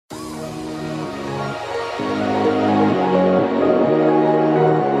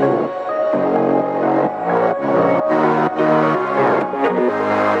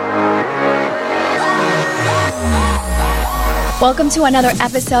Welcome to another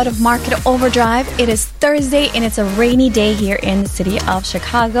episode of Market Overdrive. It is Thursday and it's a rainy day here in the city of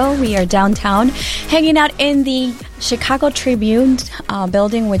Chicago. We are downtown hanging out in the Chicago Tribune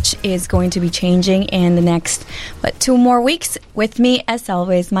building, which is going to be changing in the next 2 more weeks. With me, as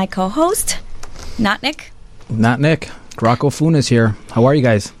always, my co-host, Not Nick. Not Nick. Rocco Funes here. How are you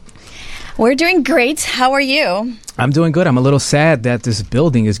guys? We're doing great. How are you? I'm doing good. I'm a little sad that this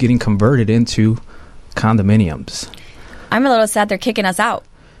building is getting converted into condominiums. I'm a little sad they're kicking us out.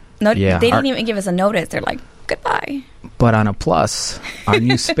 They didn't even give us a notice. They're like, goodbye. But on a plus, our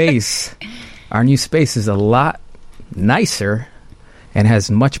new space is a lot nicer and has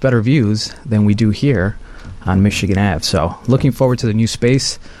much better views than we do here on Michigan Ave. So looking forward to the new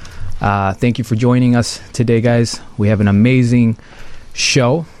space. Thank you for joining us today, guys. We have an amazing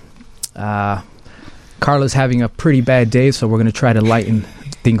show. Carla's having a pretty bad day, so we're going to try to lighten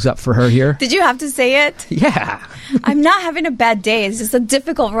things up for her here. Did you have to say it? Yeah. I'm not having a bad day. It's just a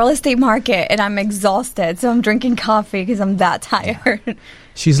difficult real estate market, and I'm exhausted. So I'm drinking coffee because I'm that tired.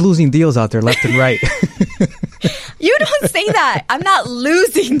 She's losing deals out there left and right. You don't say that. I'm not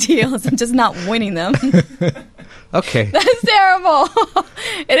losing deals. I'm just not winning them. Okay. That's terrible.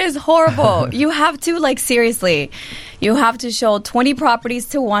 It is horrible. You have to, seriously, you have to show 20 properties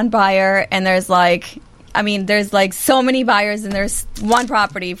to one buyer, and there's so many buyers, and there's one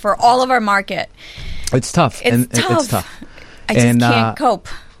property for all of our market. It's tough. It's tough. I just can't cope.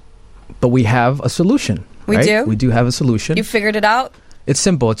 But we have a solution. We right? do? We do have a solution. You figured it out? It's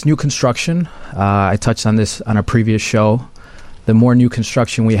simple. It's new construction. I touched on this on a previous show. The more new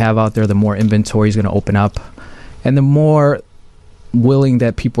construction we have out there, the more inventory is going to open up, and the more willing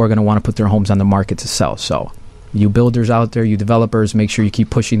that people are going to want to put their homes on the market to sell. So you builders out there, you developers, make sure you keep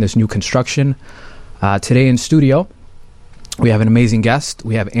pushing this new construction. Today in studio, we have an amazing guest.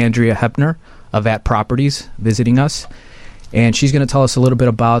 We have Andrea Hepner of At Properties visiting us. And she's going to tell us a little bit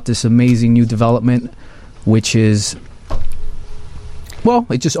about this amazing new development, which is,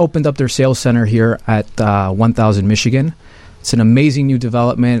 it just opened up their sales center here at 1000 Michigan. It's an amazing new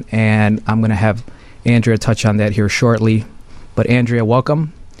development, and I'm going to have Andrea touch on that here shortly. But Andrea,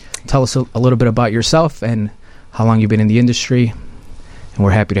 welcome. Tell us a little bit about yourself and how long you've been in the industry. And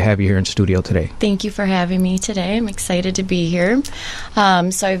we're happy to have you here in studio today. Thank you for having me today. I'm excited to be here.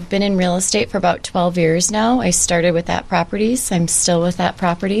 So I've been in real estate for about 12 years now. I started with At Properties. I'm still with At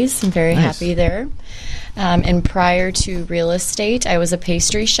Properties. I'm very happy there. And prior to real estate, I was a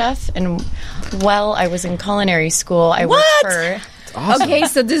pastry chef. And while I was in culinary school, I worked for... Awesome. Okay,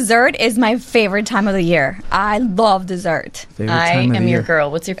 so dessert is my favorite time of the year. I love dessert. I am your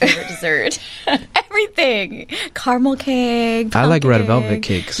girl. What's your favorite dessert? Everything. Caramel cake. I like red velvet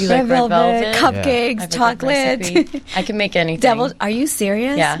cakes. You like red velvet? Cupcakes, chocolate. I can make anything. Are you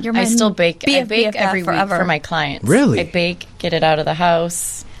serious? Yeah. I still bake. I bake every week for my clients. Really? I bake, get it out of the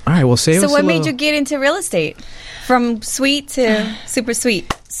house. All right, well, So what made you get into real estate? From sweet to super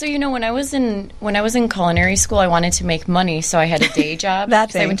sweet? So, when I was in culinary school, I wanted to make money, so I had a day job.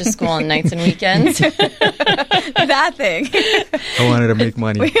 That thing. I went to school on nights and weekends. That thing. I wanted to make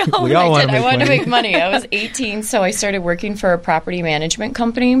money. We all wanted to make money. I wanted to make money. I was 18, so I started working for a property management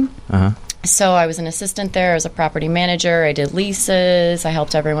company. Uh-huh. So I was an assistant there. I was a property manager. I did leases. I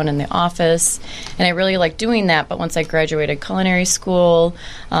helped everyone in the office. And I really liked doing that. But once I graduated culinary school,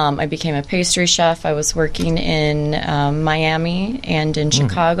 I became a pastry chef. I was working in Miami and in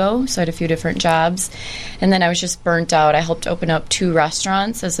Chicago. So I had a few different jobs. And then I was just burnt out. I helped open up 2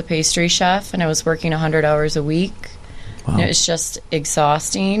 restaurants as a pastry chef. And I was working 100 hours a week. Wow. And it was just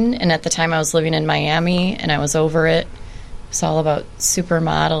exhausting. And at the time I was living in Miami and I was over it. It's all about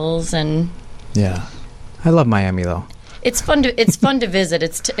supermodels and I love Miami though. It's fun to visit.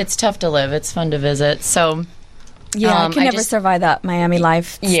 It's tough to live. It's fun to visit. So I can never survive that Miami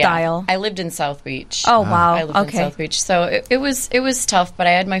lifestyle. I lived in South Beach. Oh wow. I lived in South Beach. So it was tough, but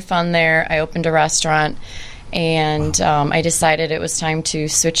I had my fun there. I opened a restaurant and I decided it was time to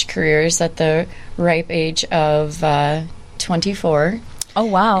switch careers at the ripe age of 24. Oh,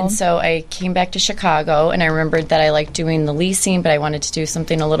 wow. And so I came back to Chicago, and I remembered that I liked doing the leasing, but I wanted to do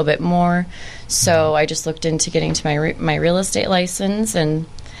something a little bit more. So I just looked into getting to my real estate license, and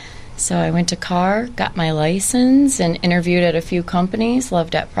so I went to CAR, got my license, and interviewed at a few companies,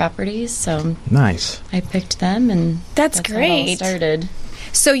 loved At Properties. So nice. I picked them, and that's great. How it all started.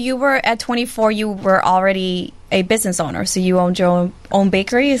 So you were at 24, you were already a business owner, so you owned your own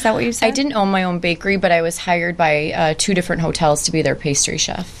bakery? Is that what you said? I didn't own my own bakery, but I was hired by 2 different hotels to be their pastry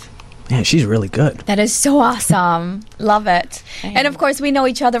chef. Man, she's really good. That is so awesome. Love it. And of course, we know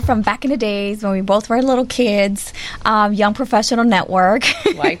each other from back in the days when we both were little kids. Young Professional Network.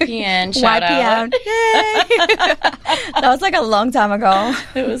 YPN, shout out. Yay. That was like a long time ago.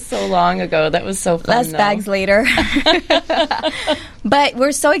 It was so long ago. That was so fun. Less bags later. But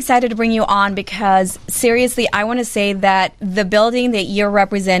we're so excited to bring you on because, seriously, I want to say that the building that you're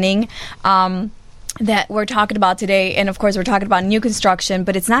representing, that we're talking about today, and of course we're talking about new construction,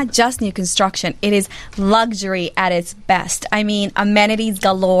 but it's not just new construction. It is luxury at its best. I mean, amenities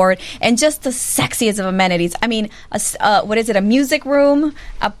galore, and just the sexiest of amenities. I mean, a music room,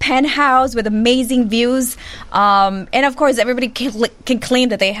 a penthouse with amazing views, and of course everybody can claim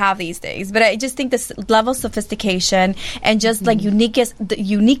that they have these things. But I just think this level of sophistication and just like the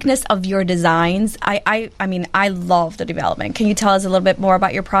uniqueness of your designs. I mean, I love the development. Can you tell us a little bit more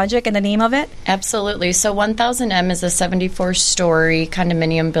about your project and the name of it? Absolutely. So 1000M is a 74-story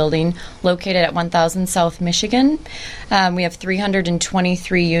condominium building located at 1000 South Michigan. We have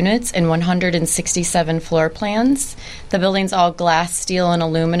 323 units and 167 floor plans. The building's all glass, steel, and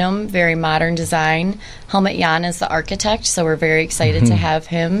aluminum, very modern design. Helmut Jahn is the architect, so we're very excited to have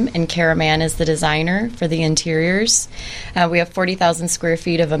him, and Kara Mann is the designer for the interiors. We have 40,000 square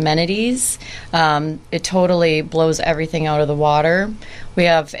feet of amenities. It totally blows everything out of the water. We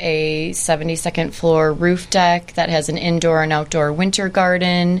have a 72nd floor roof deck that has an indoor and outdoor winter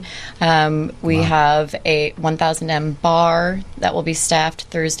garden. We have a 1000M bar that will be staffed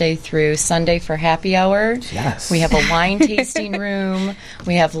Thursday through Sunday for happy hour. Yes. We have a wine tasting room.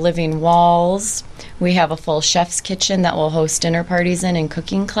 We have living walls. We have a full chef's kitchen that will host dinner parties in and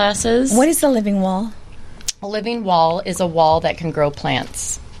cooking classes. What is the living wall? A living wall is a wall that can grow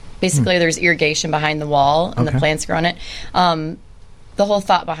plants. Basically, there's irrigation behind the wall, and the plants grow on it. The whole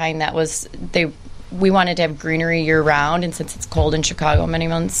thought behind that was we wanted to have greenery year-round, and since it's cold in Chicago many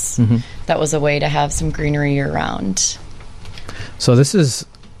months, that was a way to have some greenery year-round. So this is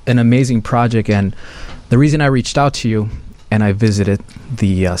an amazing project, and the reason I reached out to you and I visited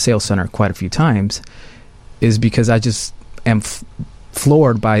the sales center quite a few times is because I just am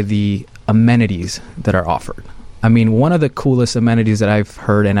floored by the amenities that are offered. I mean, one of the coolest amenities that I've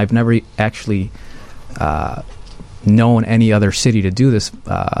heard, and I've never actually known any other city to do this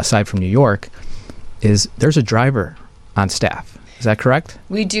aside from New York, is there's a driver on staff. Is that correct?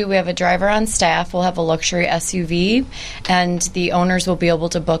 We do. We have a driver on staff. We'll have a luxury SUV, and the owners will be able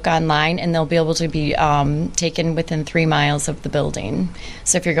to book online, and they'll be able to be taken within 3 miles of the building.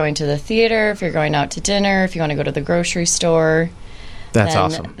 So if you're going to the theater, if you're going out to dinner, if you want to go to the grocery store, that's then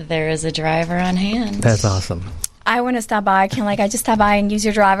awesome. There is a driver on hand. That's awesome. I want to stop by. I just stop by and use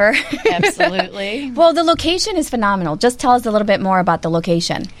your driver? Absolutely. Well, the location is phenomenal. Just tell us a little bit more about the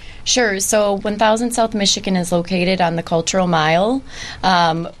location. Sure. So 1000 South Michigan is located on the Cultural Mile,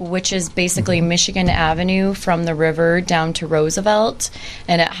 which is basically Michigan Avenue from the river down to Roosevelt.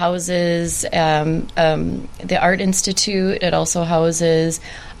 And it houses the Art Institute. It also houses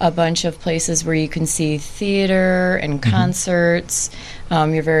a bunch of places where you can see theater and concerts.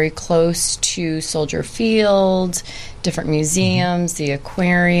 You're very close to Soldier Field, different museums, the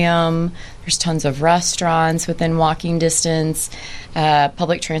aquarium. There's tons of restaurants within walking distance.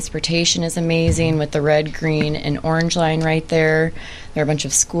 Public transportation is amazing with the red, green, and orange line right there. There are a bunch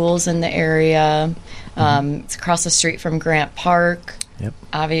of schools in the area. It's across the street from Grant Park. Yep.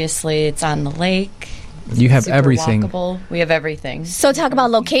 Obviously, it's on the lake. You have Super everything. Walkable. We have everything. So talk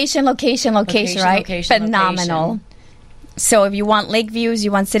about location, right? Phenomenal. So if you want lake views,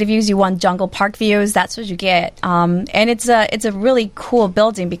 you want city views, you want jungle park views, that's what you get. And it's a really cool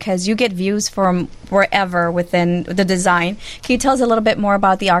building because you get views from wherever within the design. Can you tell us a little bit more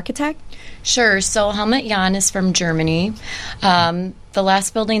about the architect? Sure. So Helmut Jahn is from Germany. The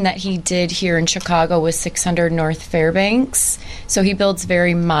last building that he did here in Chicago was 600 North Fairbanks. So he builds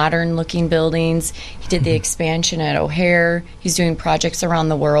very modern-looking buildings. He did the expansion at O'Hare. He's doing projects around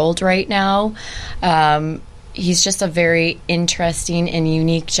the world right now. He's just a very interesting and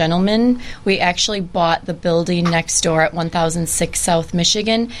unique gentleman. We actually bought the building next door at 1006 South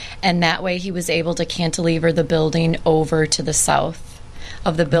Michigan, and that way he was able to cantilever the building over to the south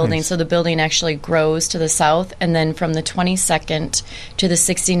of the building. Nice. So the building actually grows to the south, and then from the 22nd to the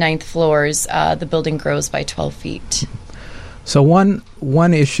 69th floors, the building grows by 12 feet. So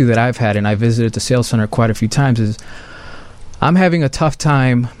one issue that I've had, and I visited the sales center quite a few times, is I'm having a tough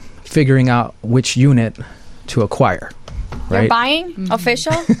time figuring out which unit to acquire. right? You're buying?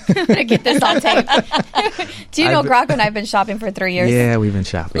 Official? I'm going to get this on tape. Do you know Graco and I have been shopping for 3 years? Yeah, we've been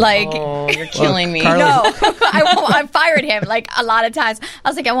shopping. Like, Oh, you're killing me. Carla- no, I fired him like a lot of times. I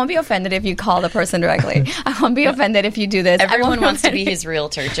was like, I won't be offended if you call the person directly. I won't be offended if you do this. I won't Everyone be wants to be offended. his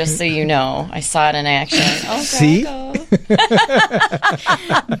realtor, just so you know. I saw it in action. Oh, See? Graco.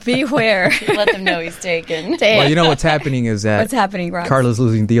 Beware. Let them know he's taken. Well, you know what's happening is that What's happening, Rox? Carla's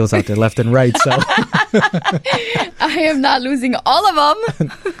losing deals out there left and right. So I am not losing all of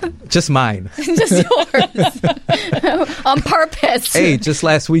them. just mine. Just yours. On purpose. Hey, just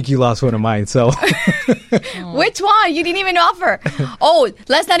last week you lost one of mine. So Which one? You didn't even offer. Oh,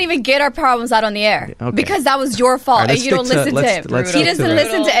 let's not even get our problems out on the air. Okay. Because that was your fault All right, and you don't listen to him. let's He stick to doesn't that.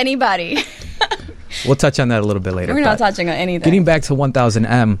 listen to anybody. We'll touch on that a little bit later. We're not but touching on anything. Getting back to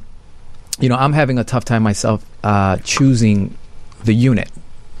 1000M, I'm having a tough time myself choosing the unit.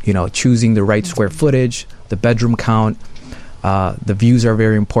 Choosing the right square footage, the bedroom count. The views are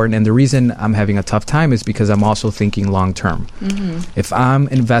very important. And the reason I'm having a tough time is because I'm also thinking long term. If I'm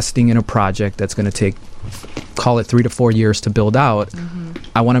investing in a project that's going to take, call it 3 to 4 years to build out,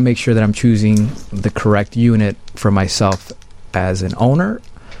 I want to make sure that I'm choosing the correct unit for myself as an owner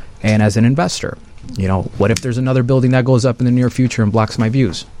and as an investor. What if there's another building that goes up in the near future and blocks my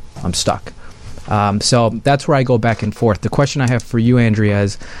views? I'm stuck. So that's where I go back and forth. The question I have for you, Andrea,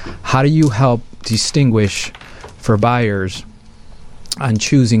 is how do you help distinguish for buyers on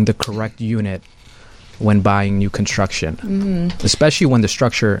choosing the correct unit when buying new construction, especially when the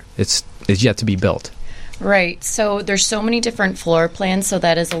structure is yet to be built? Right. So there's so many different floor plans, so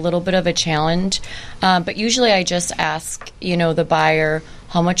that is a little bit of a challenge. But usually I just ask, the buyer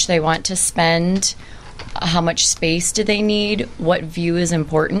how much they want to spend, how much space do they need, what view is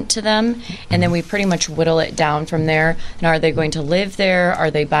important to them, and then we pretty much whittle it down from there. And are they going to live there?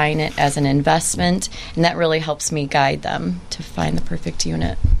 Are they buying it as an investment? And that really helps me guide them to find the perfect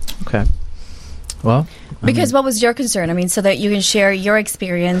unit. Okay. Well, Because what was your concern? I mean, so that you can share your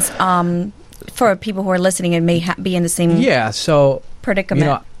experience for people who are listening and may be in the same yeah. So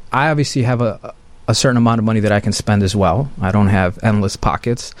predicament. I obviously have a certain amount of money that I can spend as well. I don't have endless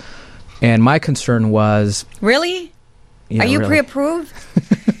pockets, and my concern was Really? Yeah, Are you really. pre-approved?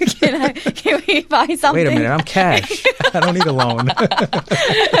 Can we buy something? Wait a minute, I'm cash. I don't need a loan.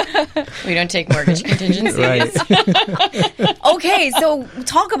 We don't take mortgage contingencies. Right. Okay, so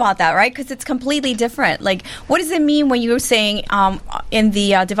talk about that, right? Because it's completely different. Like, what does it mean when you're saying in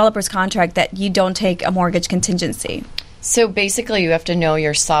the developer's contract that you don't take a mortgage contingency? So basically, you have to know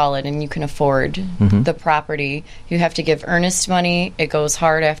you're solid and you can afford the property. You have to give earnest money. It goes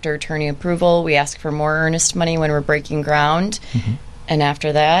hard after attorney approval. We ask for more earnest money when we're breaking ground. And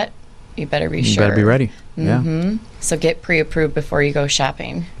after that, you better be You sure. better be ready. Yeah. So get pre-approved before you go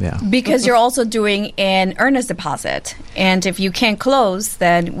shopping. Yeah. Because you're also doing an earnest deposit. And if you can't close,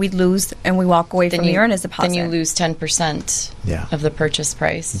 then we lose and we walk away from the earnest deposit. Then you lose 10% Yeah. of the purchase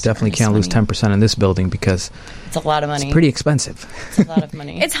price. You definitely Earnest can't lose money. 10% in this building because It's a lot of money. it's pretty expensive. It's a lot of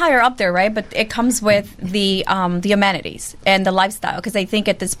money. It's higher up there, right? But it comes with the amenities and the lifestyle. Because I think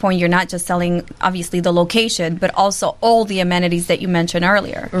at this point you're not just selling, obviously, the location, but also all the amenities that you mentioned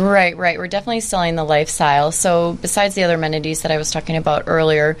earlier. Right. We're definitely selling the lifestyle. So besides the other amenities that I was talking about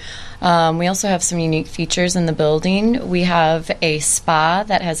earlier, we also have some unique features in the building. We have a spa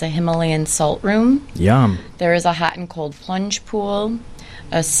that has a Himalayan salt room. Yum. There is a hot and cold plunge pool,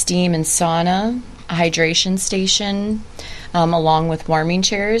 a steam and sauna, a hydration station, along with warming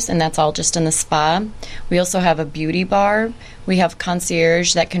chairs, and that's all just in the spa. We also have a beauty bar. We have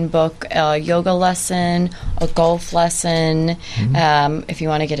concierge that can book a yoga lesson, a golf lesson. If you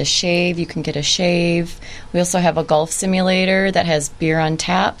want to get a shave, you can get a shave. We also have a golf simulator that has beer on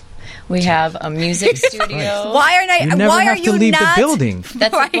tap. We have a music studio. You never Why have are to you leave not the building.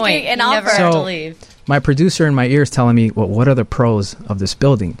 That's the point. an You never offer? have to So- leave. My producer in my ear is telling me, well, what are the pros of this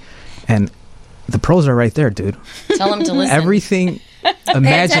building? And the pros are right there, dude. Tell them to listen. Everything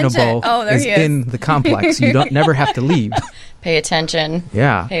imaginable Oh, there is he is. in the complex. You don't never have to leave. Pay attention.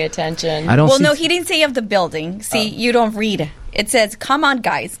 Yeah. Pay attention. I don't Well, see no, he didn't say of the building. See, you don't read. It says, come on,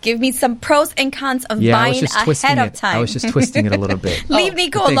 guys, give me some pros and cons of I was buying just twisting ahead it. of time. I was just twisting it a little bit. Leave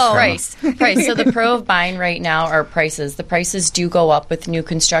Nico Thanks, alone. Grandma. Price. So the pro of buying right now are prices. The prices do go up with new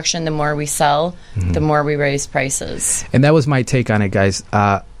construction. The more we sell, the more we raise prices. And that was my take on it, guys.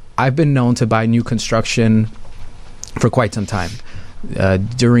 I've been known to buy new construction for quite some time.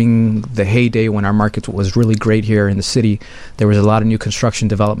 During the heyday when our market was really great here in the city, there was a lot of new construction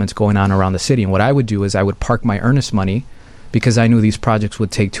developments going on around the city. And what I would do is I would park my earnest money because I knew these projects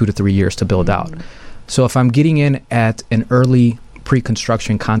would take 2 to 3 years to build out. So if I'm getting in at an early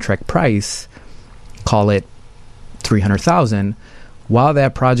pre-construction contract price, call it $300,000. While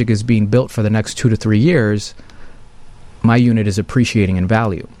that project is being built for the next 2 to 3 years, my unit is appreciating in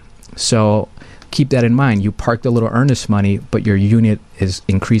value. So keep that in mind. You parked a little earnest money, but your unit is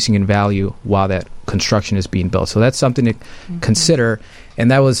increasing in value while that construction is being built. So that's something to consider.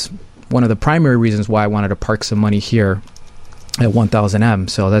 And that was one of the primary reasons why I wanted to park some money here at 1000M.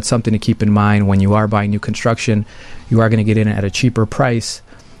 So that's something to keep in mind when you are buying new construction. You are going to get in at a cheaper price,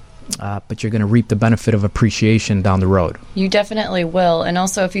 but you're going to reap the benefit of appreciation down the road. You definitely will. And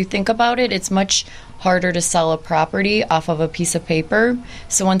also, if you think about it, it's much harder to sell a property off of a piece of paper.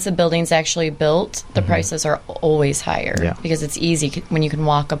 So once the building's actually built, the prices are always higher because it's easy when you can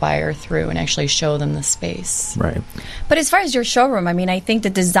walk a buyer through and actually show them the space. Right. But as far as your showroom, I mean, I think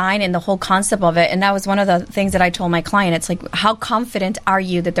the design and the whole concept of it, and that was one of the things that I told my client, it's like, how confident are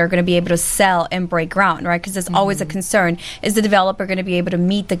you that they're going to be able to sell and break ground, right? Because it's always a concern. Is the developer going to be able to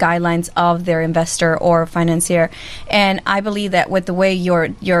meet the guidelines of their investor or financier? And I believe that with the way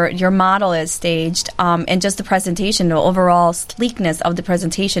your model is staged, and just the presentation, the overall sleekness of the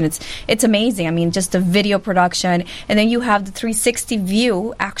presentation, it's amazing. I mean, just the video production, and then you have the 360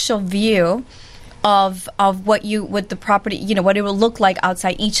 view, actual view of what the property, you know, what it will look like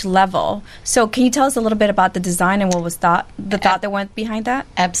outside each level. So can you tell us a little bit about the design and what was the thought that went behind that?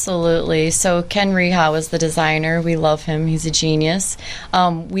 Absolutely. So Ken Reha was the designer. We love him. He's a genius.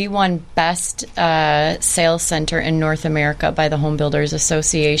 We won Best Sales Center in North America by the Home Builders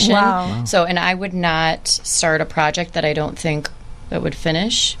Association. Wow. So, and I would not start a project that I don't think that would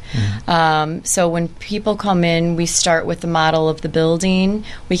finish. So when people come in, we start with the model of the building.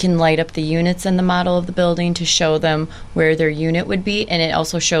 We can light up the units in the model of the building to show them where their unit would be, and it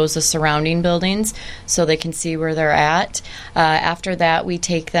also shows the surrounding buildings so they can see where they're at. After that, we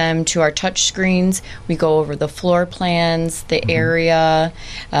take them to our touch screens. We go over the floor plans, the area,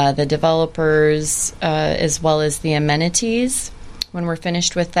 the developers, as well as the amenities. When we're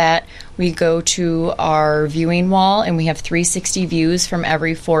finished with that, we go to our viewing wall, and we have 360 views from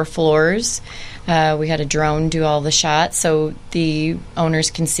every 4 floors. We had a drone do all the shots, so the owners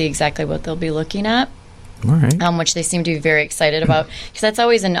can see exactly what they'll be looking at. All right. Which they seem to be very excited about, because that's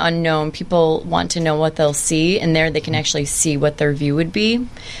always an unknown. People want to know what they'll see, and there they can actually see what their view would be.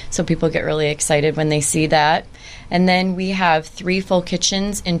 So people get really excited when they see that. And then we have 3 full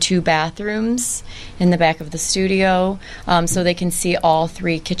kitchens and 2 bathrooms in the back of the studio, so they can see all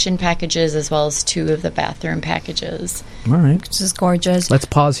 3 kitchen packages as well as 2 of the bathroom packages. All right. Which is gorgeous. Let's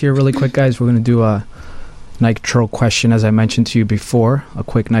pause here really quick, guys. We're going to do a nitro question, as I mentioned to you before. A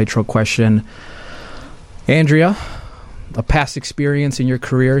quick nitro question. Andrea, a past experience in your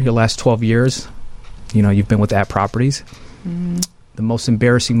career, your last 12 years, you know, you've been with At Properties. The most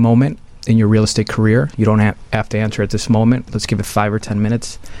embarrassing moment in your real estate career. You don't have to answer at this moment. Let's give it 5 or 10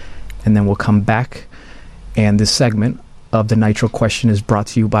 minutes, and then we'll come back. And this segment of the Nitro question is brought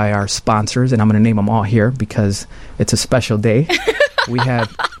to you by our sponsors, and I'm going to name them all here because it's a special day. We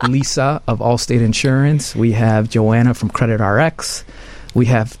have Lisa of Allstate Insurance. We have Joanna from Credit RX. We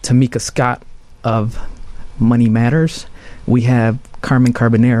have Tamika Scott of Money Matters. We have Carmen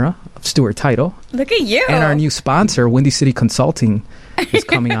Carbonera of Stewart Title. Look at you. And our new sponsor, Windy City Consulting, is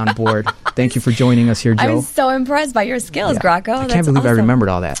coming on board. Thank you for joining us here, Joe. I'm so impressed by your skills, Graco. I can't believe I remembered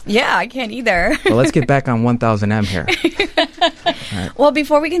all that. Yeah, I can't either. Well, let's get back on 1000M here. Right. Well,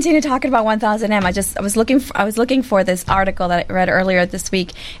 before we continue talking about 1000M, I was looking for this article that I read earlier this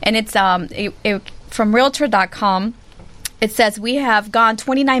week, and it's from Realtor.com. It says, we have gone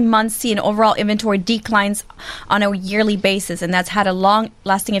 29 months seeing overall inventory declines on a yearly basis, and that's had a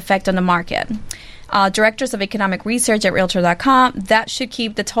long-lasting effect on the market. Directors of Economic Research at Realtor.com, that should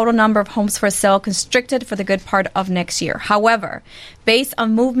keep the total number of homes for sale constricted for the good part of next year. However, based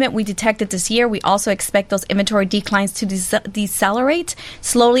on movement we detected this year, we also expect those inventory declines to decelerate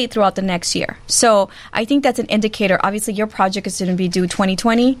slowly throughout the next year. So I think that's an indicator. Obviously, your project is going to be due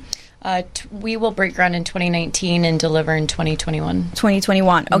 2020. We will break ground in 2019 and deliver in 2021.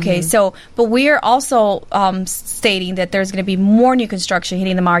 2021. Okay, so, but we are also stating that there's going to be more new construction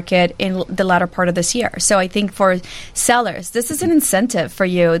hitting the market in the latter part of this year. So I think for sellers, this is an incentive for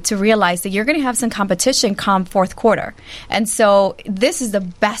you to realize that you're going to have some competition come fourth quarter. And so this is the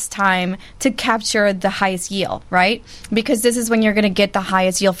best time to capture the highest yield, right? Because this is when you're going to get the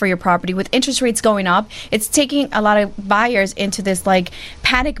highest yield for your property. With interest rates going up, it's taking a lot of buyers into this like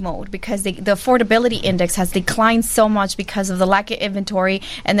panic mode, because the affordability index has declined so much because of the lack of inventory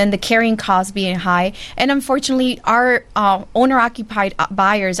and then the carrying costs being high. And unfortunately, our owner-occupied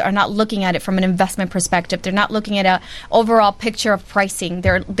buyers are not looking at it from an investment perspective. They're not looking at an overall picture of pricing.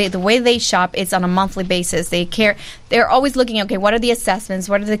 The way they shop is on a monthly basis. They care. they're always looking, okay, what are the assessments?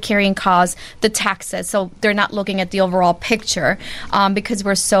 What are the carrying costs, the taxes? So they're not looking at the overall picture because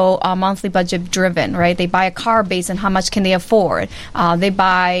we're so monthly budget driven, right? They buy a car based on how much can they afford. They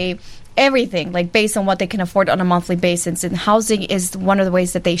buy everything like based on what they can afford on a monthly basis, and housing is one of the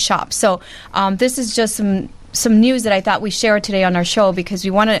ways that they shop. So this is just some news that I thought we shared today on our show, because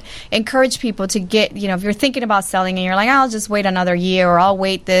we want to encourage people to get, if you're thinking about selling and you're like, I'll just wait another year or I'll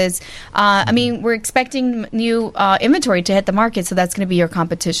wait this. I mean, we're expecting new inventory to hit the market, so that's going to be your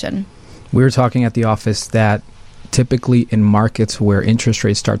competition. We were talking at the office that typically in markets where interest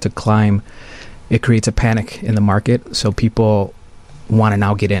rates start to climb, it creates a panic in the market. So people want to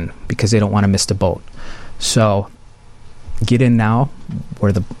now get in because they don't want to miss the boat. So get in now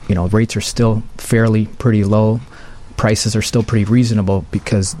where the rates are still fairly pretty low, prices are still pretty reasonable,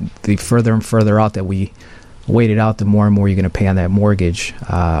 because the further and further out that we wait it out, the more and more you're going to pay on that mortgage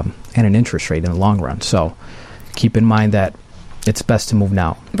and an interest rate in the long run. So keep in mind that it's best to move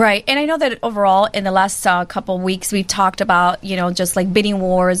now. Right. And I know that overall in the last couple of weeks, we've talked about, just like bidding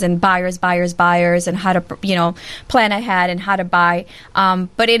wars and buyers, and how to, plan ahead and how to buy.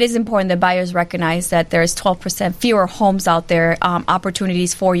 But it is important that buyers recognize that there's 12% fewer homes out there,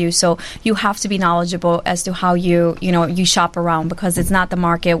 opportunities for you. So you have to be knowledgeable as to how you shop around, because it's not the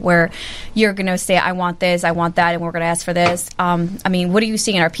market where you're going to say, I want this, I want that, and we're going to ask for this. I mean, what are you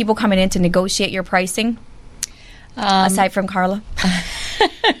seeing? Are people coming in to negotiate your pricing? Aside from Carla?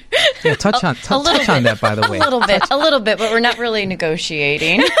 Yeah, touch on that, by the way. A little bit, but we're not really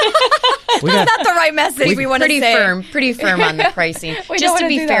negotiating. That's not the right message we want to say. Pretty firm on the pricing. Just to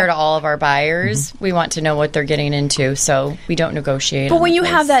be fair to all of our buyers, we want to know what they're getting into, so we don't negotiate. But when you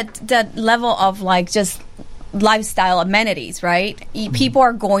have that level of like just lifestyle amenities, right? People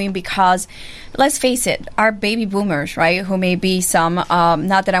are going because, let's face it, our baby boomers, right, who may be some,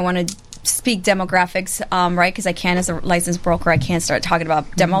 not that I want to speak demographics, right? Because I can't, as a licensed broker, I can't start talking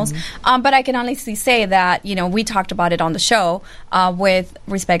about demos. But I can honestly say that, we talked about it on the show with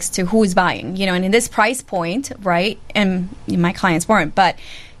respects to who's buying, and in this price point, right? And my clients weren't, but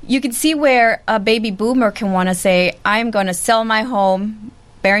you can see where a baby boomer can want to say, I'm going to sell my home,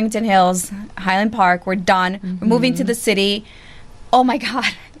 Barrington Hills, Highland Park, we're done. We're moving to the city. Oh my God.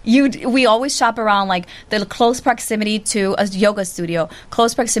 We always shop around like the close proximity to a yoga studio,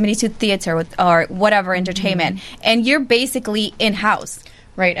 close proximity to theater or whatever entertainment, and you're basically in-house.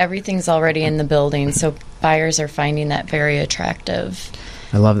 Right, everything's already in the building, so buyers are finding that very attractive.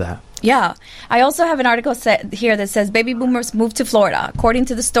 I love that. Yeah. I also have an article here that says baby boomers move to Florida. According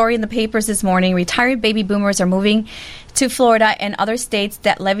to the story in the papers this morning, retired baby boomers are moving to Florida and other states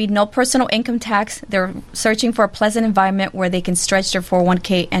that levied no personal income tax. They're searching for a pleasant environment where they can stretch their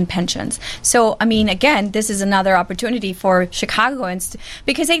 401k and pensions. So, I mean, again, this is another opportunity for Chicagoans,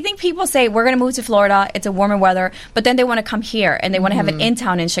 because I think people say, we're going to move to Florida, it's a warmer weather, but then they want to come here and they want to have an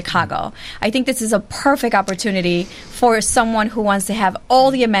in-town in Chicago. I think this is a perfect opportunity for someone who wants to have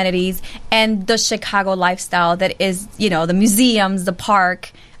all the amenities and the Chicago lifestyle that is, the museums, the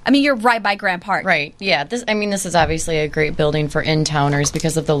park. I mean, you're right by Grant Park. Right, yeah. This is obviously a great building for in-towners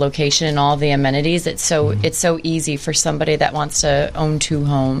because of the location and all the amenities. It's so easy for somebody that wants to own two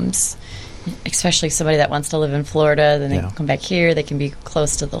homes, especially somebody that wants to live in Florida. Then they can come back here. They can be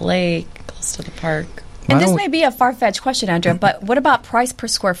close to the lake, close to the park. And this may be a far-fetched question, Andrea, but what about price per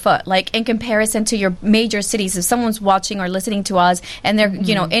square foot? Like in comparison to your major cities, if someone's watching or listening to us and they're,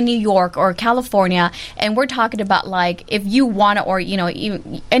 in New York or California, and we're talking about like if you want to, or,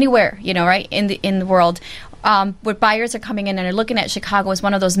 even anywhere, right, in the world, where buyers are coming in and are looking at Chicago as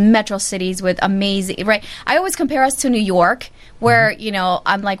one of those metro cities with amazing, right? I always compare us to New York, where,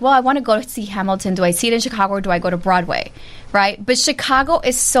 I'm like, well, I want to go to see Hamilton. Do I see it in Chicago or do I go to Broadway? Right? But Chicago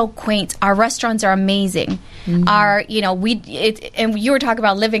is so quaint. Our restaurants are amazing. And you were talking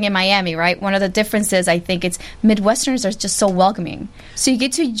about living in Miami, right? One of the differences, I think, it's Midwesterners are just so welcoming. So you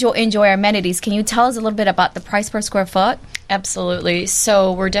get to enjoy our amenities. Can you tell us a little bit about the price per square foot? Absolutely.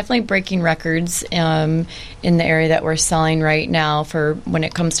 So we're definitely breaking records in the area that we're selling right now for when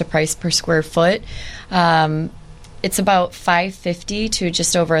it comes to price per square foot. It's about $550 to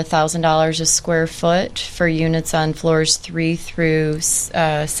just over $1,000 a square foot for units on floors 3 through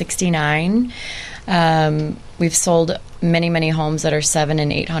 69. We've sold many homes that are $700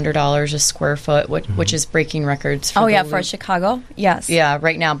 and $800 a square foot, which is breaking records. For Chicago, yes, yeah,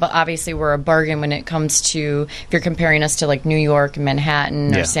 right now. But obviously, we're a bargain when it comes to if you're comparing us to like New York,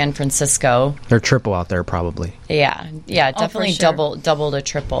 Manhattan, or San Francisco. They're triple out there, probably. Yeah, definitely double to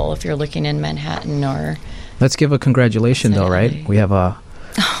triple if you're looking in Manhattan or. Let's give a congratulation, though, right? We have a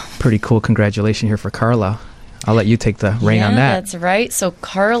pretty cool congratulation here for Carla. I'll let you take the reign on that. That's right. So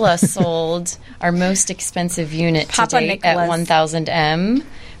Carla sold our most expensive unit to date at 1000 M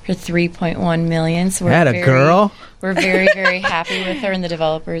for $3.1 million. So we're a girl. We're very, very happy with her, and the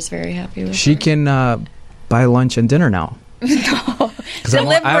developer is very happy with her. She can buy lunch and dinner now. No.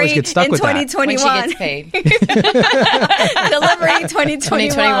 I always get stuck in with 2021. When she gets paid. Delivery 2021.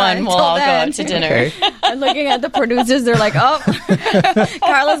 2021, we'll all go out to dinner. Okay. I'm looking at the producers. They're like, oh,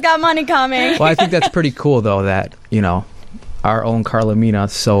 Carla's got money coming. Well, I think that's pretty cool, though, that, our own Carla Mina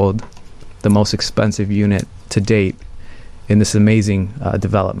sold the most expensive unit to date in this amazing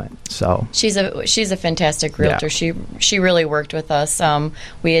development. So she's a fantastic realtor. Yeah. She really worked with us.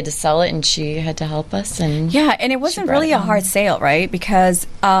 We had to sell it, and she had to help us. And it wasn't really a hard sale, right? Because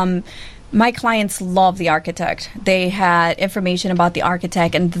my clients love the architect. They had information about the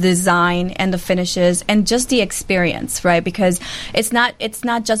architect and the design and the finishes and just the experience, right? Because it's not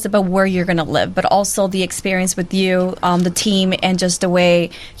just about where you're going to live, but also the experience with you, the team, and just the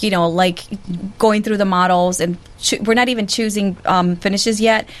way, like going through the models. And we're not even choosing finishes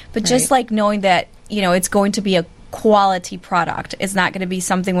yet, but just like knowing that, it's going to be a quality product. It's not going to be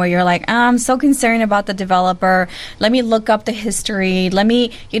something where you're like, I'm so concerned about the developer. Let me look up the history. Let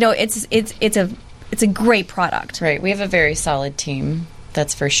me, it's a great product. Right. We have a very solid team.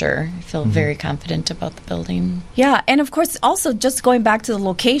 That's for sure. I feel very confident about the building. Yeah, and of course, also just going back to the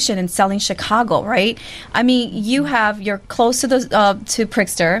location and selling Chicago, right? I mean, you're close to to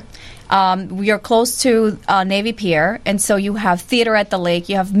Pritzker. You're close to Navy Pier, and so you have theater at the lake,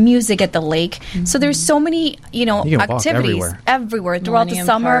 you have music at the lake. Mm-hmm. So there's so many, activities everywhere throughout the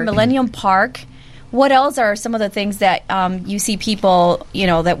summer. Park. Millennium Park. What else are some of the things that you see people,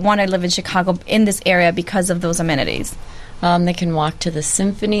 that want to live in Chicago in this area because of those amenities? They can walk to the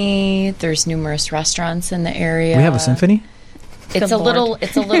Symphony. There's numerous restaurants in the area. We have a Symphony? It's a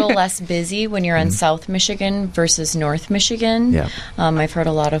little less busy when you're in South Michigan versus North Michigan. Yeah. I've heard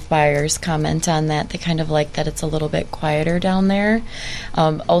a lot of buyers comment on that. They kind of like that it's a little bit quieter down there.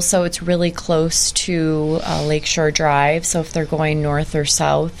 Also, it's really close to Lakeshore Drive, so if they're going north or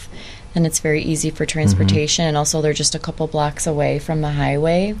south, then it's very easy for transportation. And also, they're just a couple blocks away from the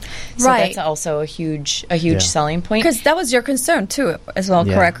highway. So that's also a huge selling point. Because that was your concern, too, as well,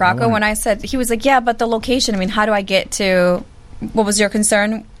 correct, Rocco? When I said, he was like, yeah, but the location, I mean, how do I get to... What was your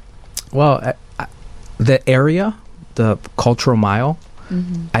concern? Well, the area, the Cultural Mile,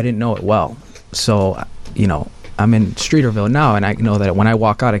 I didn't know it well. So, I'm in Streeterville now, and I know that when I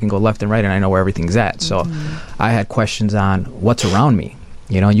walk out, I can go left and right, and I know where everything's at. So I had questions on what's around me.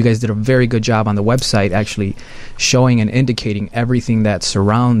 You guys did a very good job on the website actually showing and indicating everything that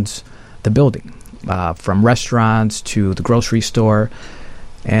surrounds the building, from restaurants to the grocery store.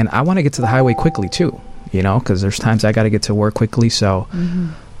 And I want to get to the highway quickly, too. Because there's times I got to get to work quickly. So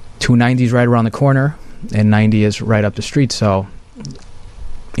 290 is right around the corner, and 90 is right up the street. So,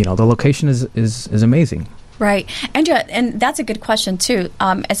 the location is amazing. Right. Andrea, and that's a good question, too,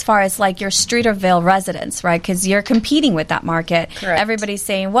 as far as, like, your Streeterville residents, right? Because you're competing with that market. Correct. Everybody's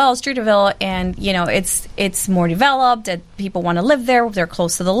saying, well, Streeterville, and, it's more developed, and people want to live there. They're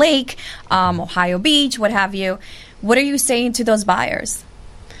close to the lake, Ohio Beach, what have you. What are you saying to those buyers?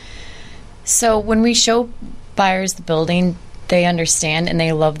 So when we show buyers the building, they understand and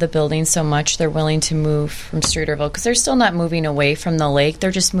they love the building so much they're willing to move from Streeterville because they're still not moving away from the lake.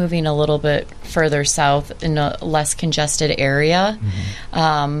 They're just moving a little bit further south in a less congested area.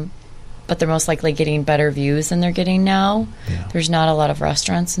 But they're most likely getting better views than they're getting now. Yeah. There's not a lot of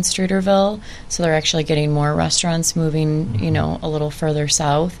restaurants in Streeterville, so they're actually getting more restaurants moving, a little further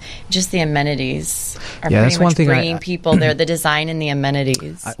south. Just the amenities are pretty much bringing people there, the design and the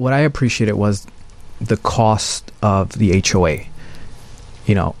amenities. What I appreciated was the cost of the HOA.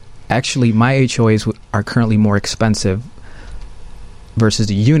 Actually, my HOAs are currently more expensive versus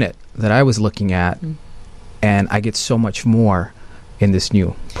the unit that I was looking at, and I get so much more in this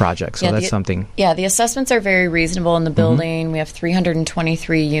new project. So that's something. Yeah, the assessments are very reasonable in the building. We have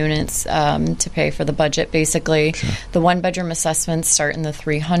 323 units to pay for the budget, basically. Sure. The one-bedroom assessments start in the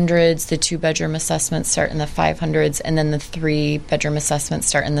 300s. The two-bedroom assessments start in the 500s. And then the three-bedroom assessments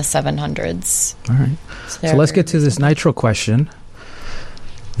start in the 700s. All right. So let's get to this nitro question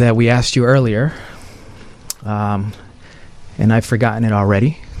that we asked you earlier. And I've forgotten it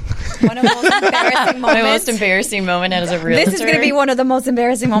already. One of the most embarrassing moments. My most embarrassing moment as a realtor. This is going to be one of the most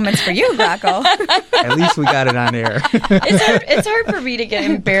embarrassing moments for you, Rocco. At least we got it on air. It's hard for me to get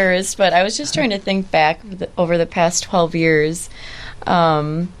embarrassed, but I was just trying to think back over the past 12 years.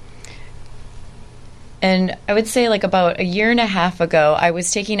 And I would say like about a year and a half ago, I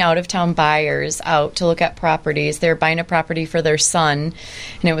was taking out-of-town buyers out to look at properties. They were buying a property for their son,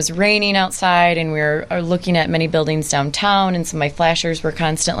 and it was raining outside, and we were looking at many buildings downtown, and so my flashers were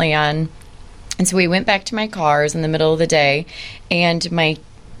constantly on. And so we went back to my cars in the middle of the day, and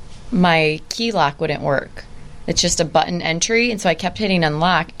my key lock wouldn't work. It's just a button entry, and so I kept hitting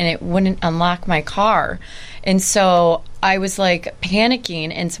unlock, and it wouldn't unlock my car. And so I was like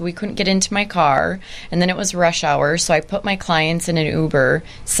panicking, and so we couldn't get into my car. And then it was rush hour, so I put my clients in an Uber,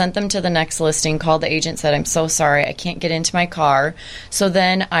 sent them to the next listing, called the agent, said, I'm so sorry, I can't get into my car. So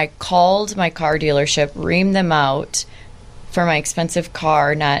then I called my car dealership, reamed them out for my expensive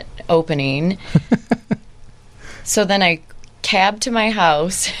car not opening. So then I cabbed to my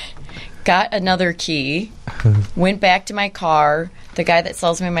house, got another key, went back to my car. The guy that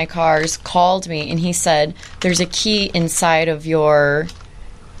sells me my cars called me, and he said, there's a key inside of the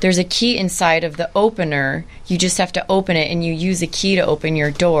opener. You just have to open it, and you use a key to open your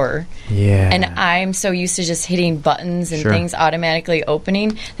door. Yeah. And I'm so used to just hitting buttons and things automatically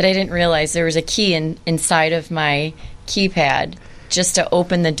opening that I didn't realize there was a key inside of my keypad just to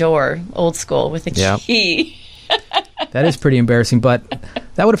open the door, old school, with a key. That is pretty embarrassing, but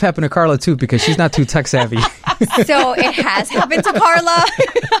that would have happened to Carla too, because she's not too tech savvy. So it has happened to Carla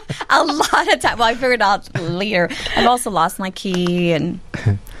a lot of time. Well, I figured out later. I've also lost my key, and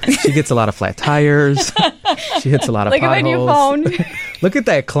she gets a lot of flat tires. She hits a lot of potholes. Look at my new phone. Look at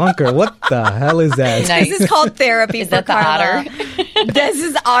that clunker. What the hell is that? Nice. This is called therapy for Carla. This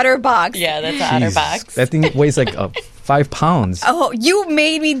is OtterBox. Yeah, that's an OtterBox. That thing weighs like 5 pounds. Oh, you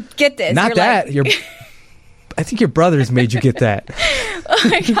made me get this. Not that. I think your brothers made you get that. Oh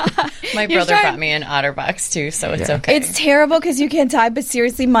my God. My brother brought me an OtterBox too, so it's okay. It's terrible because you can't type, but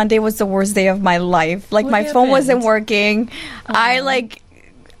seriously, Monday was the worst day of my life. Like, my phone wasn't working.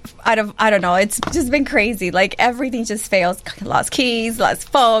 I don't know. It's just been crazy. Like, everything just fails. Lost keys, lost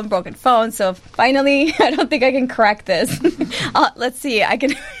phone, broken phone. So finally, I don't think I can crack this. Let's see. I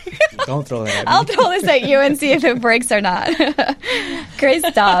can. Don't throw that at me. I'll throw this at you and see if it breaks or not. Great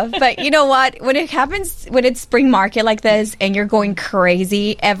stuff. But you know what? When it's spring market like this and you're going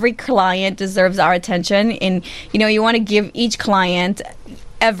crazy, every client deserves our attention. And, you want to give each client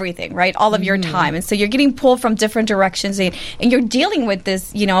everything, right? All of your time. And so you're getting pulled from different directions, and you're dealing with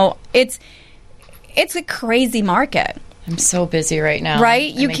this, it's a crazy market. I'm so busy right now.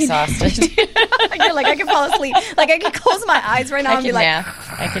 Right? I'm exhausted. You're like, I can fall asleep. Like, I can close my eyes right now and be like...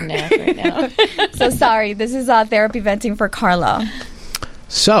 I can nap right now. So sorry. This is therapy venting for Carla.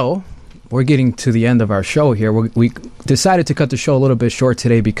 So, we're getting to the end of our show here. We decided to cut the show a little bit short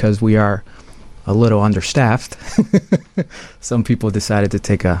today because we are a little understaffed. Some people decided to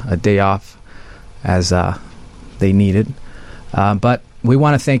take a day off as they needed. But we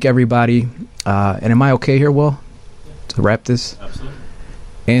want to thank everybody. And am I okay here, Will, to wrap this? Absolutely.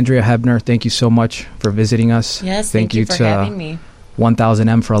 Andrea Hebner, thank you so much for visiting us. Yes, thank you for having me.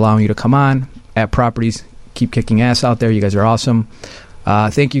 1000M for allowing you to come on. At Properties, keep kicking ass out there. You guys are awesome.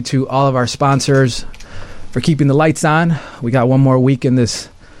 Thank you to all of our sponsors for keeping the lights on. We got one more week in this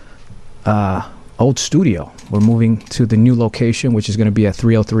old studio. We're moving to the new location, which is going to be at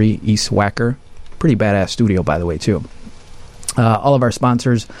 303 East Wacker. Pretty badass studio, by the way, too. All of our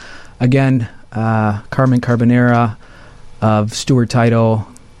sponsors, again, Carmen Carbonera of Stewart Title,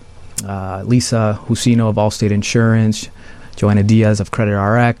 Lisa Husino of Allstate Insurance, Joanna Diaz of Credit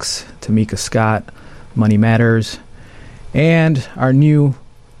RX, Tamika Scott, Money Matters, and our new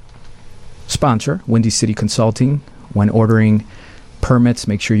sponsor, Windy City Consulting. When ordering permits,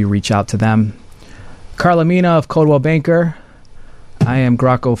 make sure you reach out to them. Carla Mina of Coldwell Banker. I am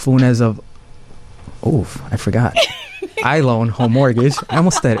Graco Funes of... Oof, I forgot. iLoan Home Mortgage. I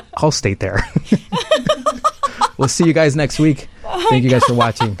almost said Allstate there. We'll see you guys next week. Thank you guys for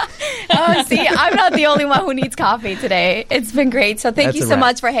watching. Oh, see, I'm not the only one who needs coffee today. It's been great. So thank you so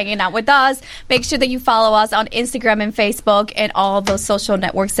much for hanging out with us. Make sure that you follow us on Instagram and Facebook and all those social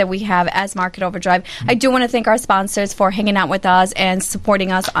networks that we have as Market Overdrive. I do want to thank our sponsors for hanging out with us and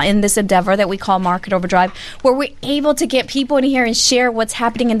supporting us in this endeavor that we call Market Overdrive, where we're able to get people in here and share what's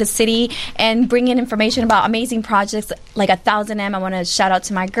happening in the city and bring in information about amazing projects like 1000M. I want to shout out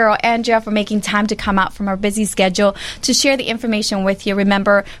to my girl, Andrea, for making time to come out from our busy schedule to share the information with you.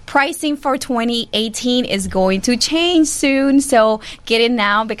 Remember, pricing for 2018 is going to change soon, so get in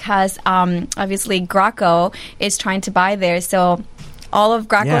now because obviously Graco is trying to buy there. So all of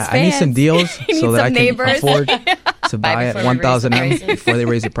Graco's fans, I need some deals so that I can afford to buy at 1000M before they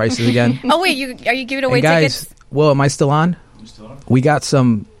raise the prices again. Oh wait, are you giving away tickets? Guys, Will, am I still on? I'm still on. We got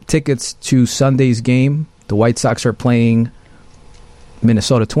some tickets to Sunday's game. The White Sox are playing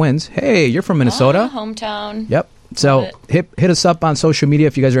Minnesota Twins. Hey, you're from Minnesota. Hometown. Yep. Love So it. hit us up on social media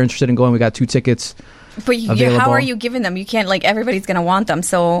if you guys are interested in going. We got 2 tickets. But how available. are you giving them? You can't, like, everybody's going to want them.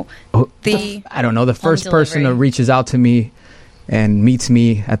 So I don't know. The first person that delivery. reaches out to me and meets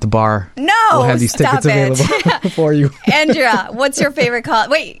me at the bar, No, we'll have these stop tickets it. available for you. Andrea, what's your favorite color?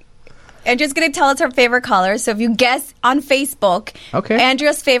 Wait, Andrea's going to tell us her favorite color. So if you guess on Facebook, Okay.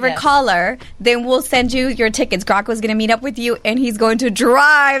 Andrea's favorite Yes. color, then we'll send you your tickets. Grocko's going to meet up with you, and he's going to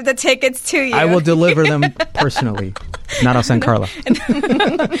drive the tickets to you. I will deliver them personally. Not I'll send Carla.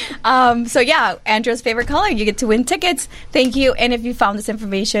 So yeah, Andrea's favorite color. You get to win tickets. Thank you. And if you found this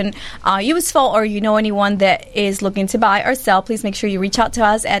information useful, or you know anyone that is looking to buy or sell, please make sure you reach out to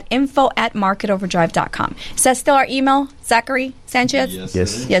us at info@marketoverdrive.com. Is that still our email, Zachary Sanchez?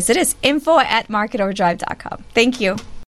 Yes. Yes, it is. info@marketoverdrive.com. Thank you.